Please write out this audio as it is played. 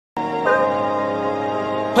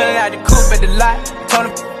Pulling out the coupe at the lot. Told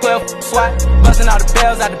him 12 SWAT. Buzzing all the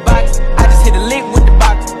bells out the box. I just hit a lick with the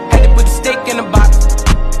box. Had to put the stick in the box.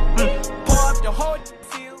 Pour up the whole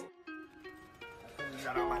field.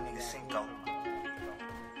 Shout out my nigga Cinco.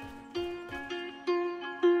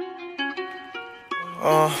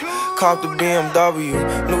 Cop the BMW,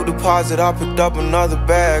 new deposit, I picked up another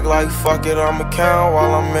bag. Like fuck it, I'ma count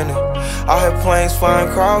while I'm in it. I had planes flying,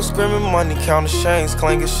 crowds screaming, money counting chains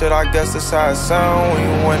clanking shit. I guess that's how it sound when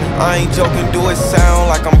you win it. I ain't joking, do it sound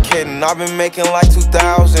like I'm kidding. I've been making like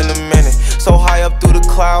 2,000 a minute. So high up through the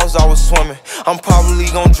clouds, I was swimming. I'm probably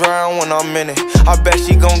gon' drown when I'm in it. I bet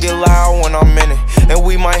she gon' get loud when I'm in it. And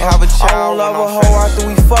we might have a child. I don't love a hoe after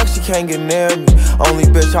we fuck, she can't get near me. Only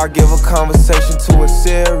bitch I give a conversation to is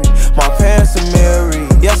Siri. My pants are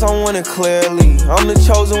mirrored, yes I'm winning clearly. I'm the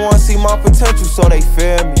chosen one, see my potential so they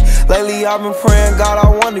fear me. Lately I've been praying, God I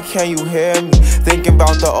wonder can you hear me. Thinking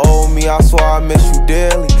about the old me, I swear I miss you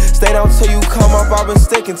dearly. Stay down till you come up, I've been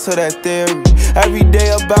sticking to that theory. Every day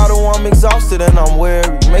a battle, I'm exhausted and I'm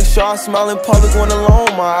weary. Make sure I smile in public when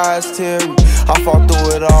alone, my eyes teary. I fought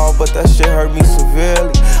through it all, but that shit hurt me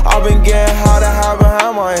severely. I've been getting high to hide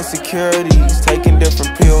behind my insecurities. Taking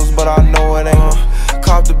different pills, but I know it ain't.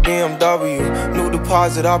 Cop the BMW, new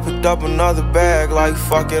deposit, I picked up another bag. Like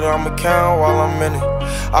fuck it, I'ma count while I'm in it.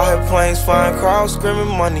 I had planes flying, crowds screaming,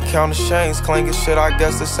 money counting chains clanking shit. I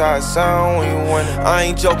guess that's how it sound when you win it. I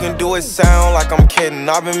ain't joking, do it sound like I'm kidding.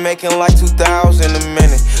 I've been making like 2,000 a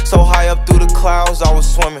minute. So high up through the clouds, I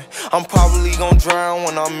was swimming. I'm probably gon' drown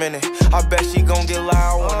when I'm in it. I bet she gon' get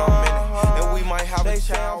loud when I'm in it. And we might have a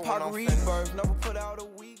child when I'm finished.